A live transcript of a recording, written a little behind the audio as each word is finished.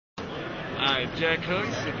Jack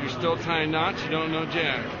Hooks. If you're still tying knots, you don't know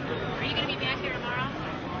Jack. Are you going to be back here tomorrow?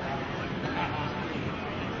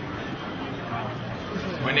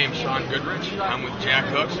 My name's Sean Goodrich. I'm with Jack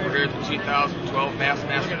Hooks. We're here at the 2012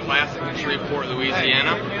 Bassmaster Classic in Shreveport,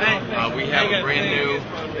 Louisiana. We have a brand new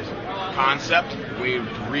concept. We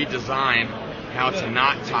redesigned how to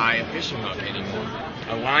not tie a fishing hook anymore.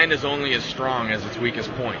 A line is only as strong as its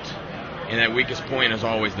weakest point, and that weakest point is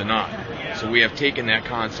always the knot. So we have taken that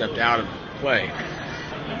concept out of play.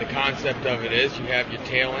 The concept of it is you have your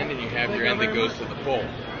tail end and you have your end that goes to the pole.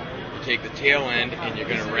 You take the tail end and you're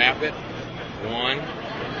going to wrap it 1,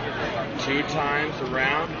 2 times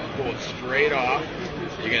around, pull it straight off.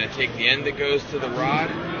 You're going to take the end that goes to the rod,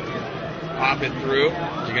 pop it through.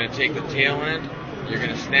 You're going to take the tail end, you're going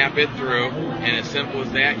to snap it through, and as simple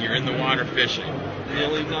as that, you're in the water fishing. The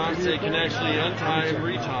only knots they can actually untie and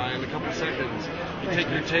retie in a couple seconds. You take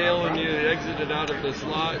your tail and you exit it out of the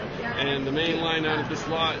slot and the main line out of the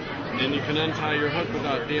slot, and you can untie your hook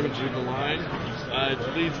without damaging the line.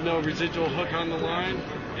 It leaves no residual hook on the line,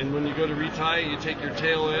 and when you go to retie it, you take your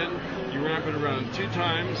tail in, you wrap it around 2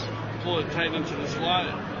 times, pull it tight into the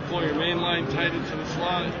slot, pull your main line tight into the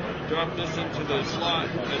slot, drop this into the slot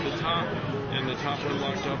at the top, and the top one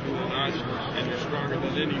locked up in the notch, and you're stronger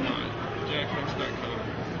than any knot.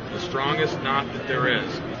 JackHooks.com. The strongest knot that there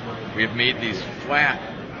is. We have made these flat,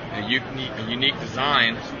 a unique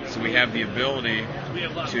design, so we have the ability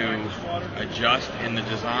to adjust in the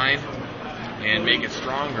design and make it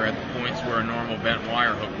stronger at the points where a normal bent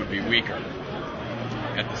wire hook would be weaker.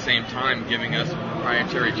 At the same time, giving us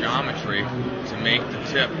proprietary geometry to make the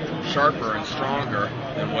tip sharper and stronger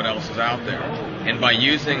than what else is out there. And by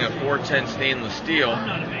using a 410 stainless steel,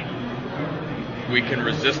 we can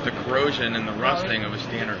resist the corrosion and the rusting of a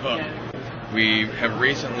standard hook. We have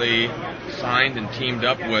recently signed and teamed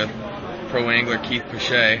up with pro angler Keith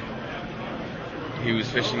Pichet. He was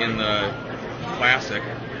fishing in the Classic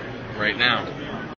right now.